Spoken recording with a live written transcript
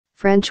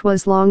French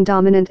was long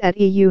dominant at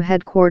EU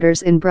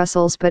headquarters in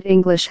Brussels, but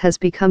English has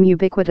become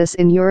ubiquitous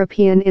in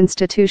European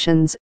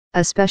institutions,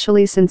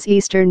 especially since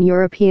Eastern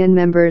European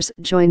members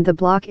joined the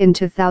bloc in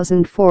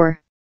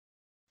 2004.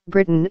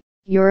 Britain,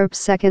 Europe's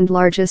second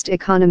largest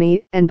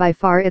economy and by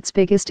far its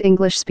biggest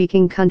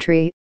English-speaking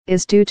country,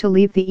 is due to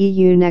leave the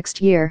EU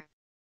next year.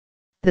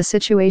 The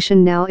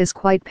situation now is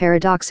quite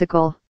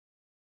paradoxical.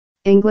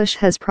 English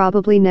has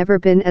probably never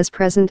been as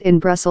present in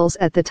Brussels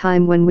at the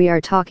time when we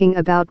are talking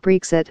about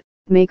Brexit,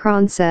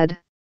 Macron said.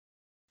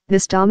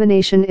 This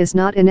domination is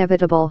not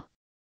inevitable.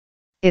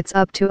 It's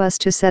up to us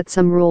to set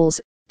some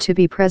rules, to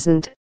be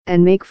present,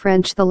 and make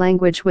French the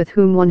language with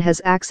whom one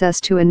has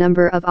access to a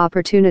number of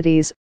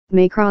opportunities,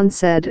 Macron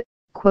said,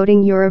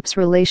 quoting Europe's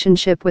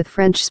relationship with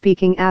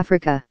French-speaking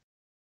Africa.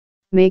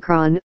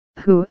 Macron,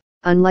 who,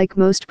 unlike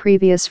most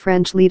previous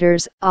French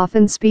leaders,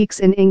 often speaks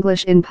in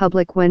English in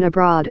public when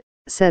abroad,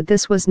 said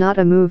this was not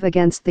a move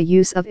against the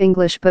use of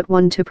English but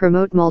one to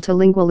promote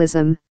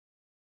multilingualism.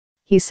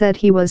 He said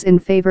he was in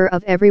favor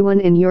of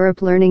everyone in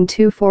Europe learning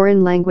 2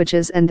 foreign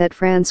languages and that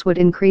France would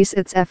increase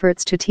its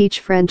efforts to teach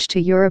French to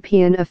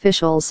European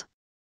officials.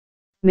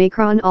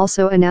 Macron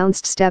also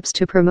announced steps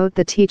to promote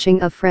the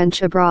teaching of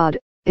French abroad,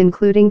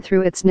 including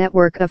through its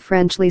network of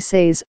French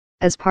lycées,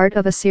 as part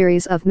of a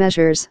series of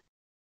measures.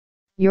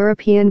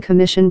 European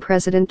Commission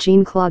President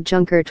Jean-Claude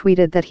Juncker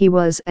tweeted that he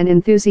was an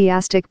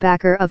enthusiastic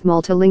backer of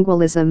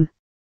multilingualism.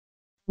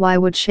 Why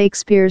would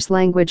Shakespeare's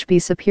language be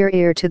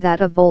superior to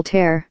that of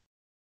Voltaire?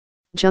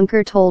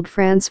 Juncker told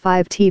France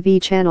 5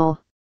 TV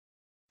channel.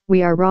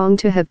 We are wrong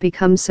to have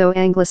become so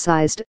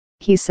anglicized,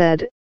 he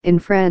said, in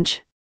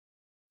French.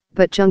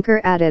 But Juncker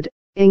added,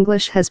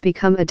 English has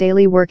become a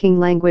daily working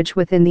language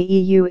within the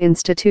EU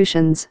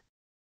institutions.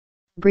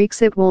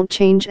 Brexit won't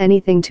change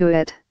anything to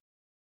it.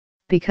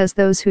 Because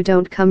those who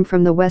don't come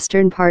from the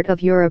western part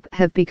of Europe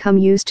have become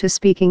used to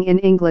speaking in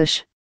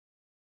English.